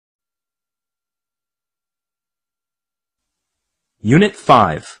Unit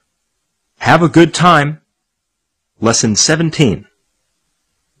 5. Have a good time. Lesson 17.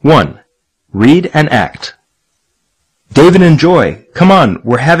 1. Read and act. David and Joy, come on,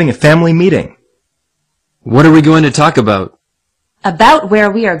 we're having a family meeting. What are we going to talk about? About where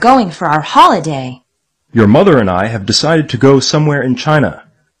we are going for our holiday. Your mother and I have decided to go somewhere in China.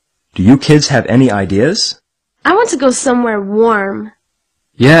 Do you kids have any ideas? I want to go somewhere warm.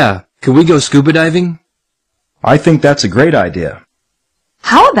 Yeah, can we go scuba diving? I think that's a great idea.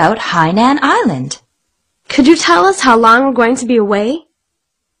 How about Hainan Island? Could you tell us how long we're going to be away?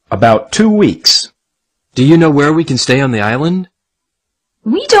 About 2 weeks. Do you know where we can stay on the island?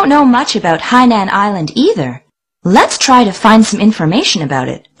 We don't know much about Hainan Island either. Let's try to find some information about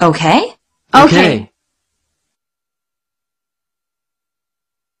it, okay? Okay.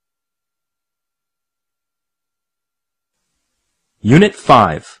 Unit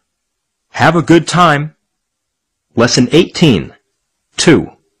 5. Have a good time. Lesson 18.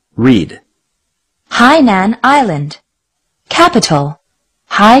 2. Read. Hainan Island. Capital,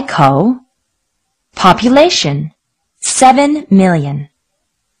 Haikou. Population, 7 million.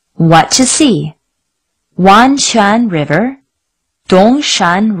 What to see? Wanquan River,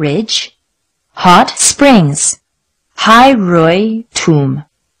 Dongshan Ridge, Hot Springs, Hairui Tomb.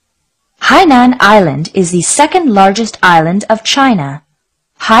 Hainan Island is the second largest island of China.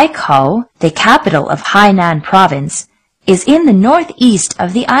 Haikou, the capital of Hainan Province, is in the northeast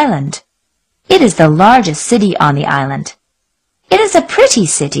of the island. It is the largest city on the island. It is a pretty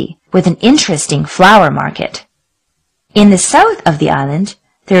city with an interesting flower market. In the south of the island,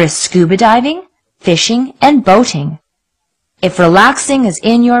 there is scuba diving, fishing, and boating. If relaxing is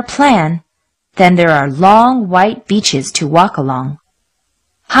in your plan, then there are long white beaches to walk along.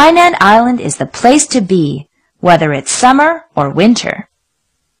 Hainan Island is the place to be, whether it's summer or winter.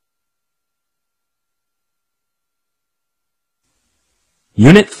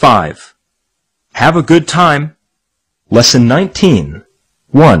 Unit 5. Have a good time. Lesson 19.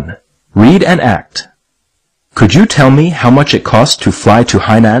 1. Read and act. Could you tell me how much it costs to fly to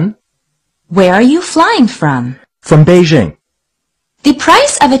Hainan? Where are you flying from? From Beijing. The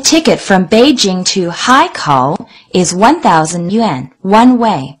price of a ticket from Beijing to Haikou is 1,000 yuan, one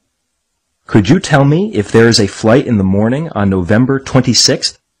way. Could you tell me if there is a flight in the morning on November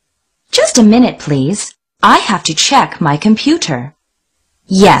 26th? Just a minute, please. I have to check my computer.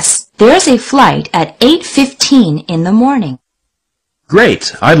 Yes, there's a flight at 8:15 in the morning.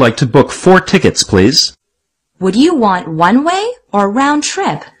 Great! I'd like to book 4 tickets, please. Would you want one way or round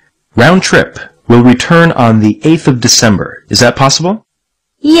trip? Round trip. We'll return on the 8th of December. Is that possible?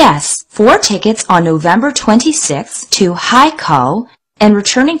 Yes, 4 tickets on November 26th to Haikou and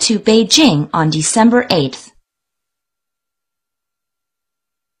returning to Beijing on December 8th.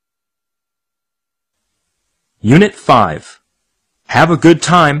 Unit 5. Have a good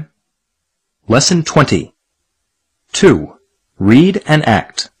time. Lesson 20. 2. Read and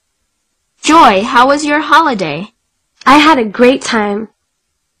act. Joy, how was your holiday? I had a great time.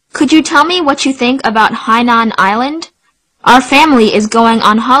 Could you tell me what you think about Hainan Island? Our family is going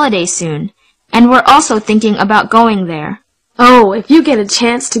on holiday soon, and we're also thinking about going there. Oh, if you get a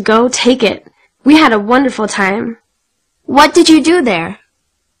chance to go, take it. We had a wonderful time. What did you do there?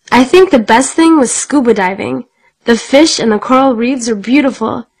 I think the best thing was scuba diving. The fish and the coral reefs are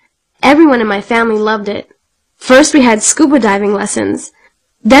beautiful. Everyone in my family loved it. First we had scuba diving lessons.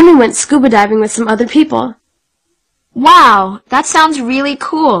 Then we went scuba diving with some other people. Wow, that sounds really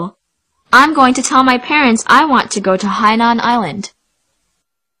cool. I'm going to tell my parents I want to go to Hainan Island.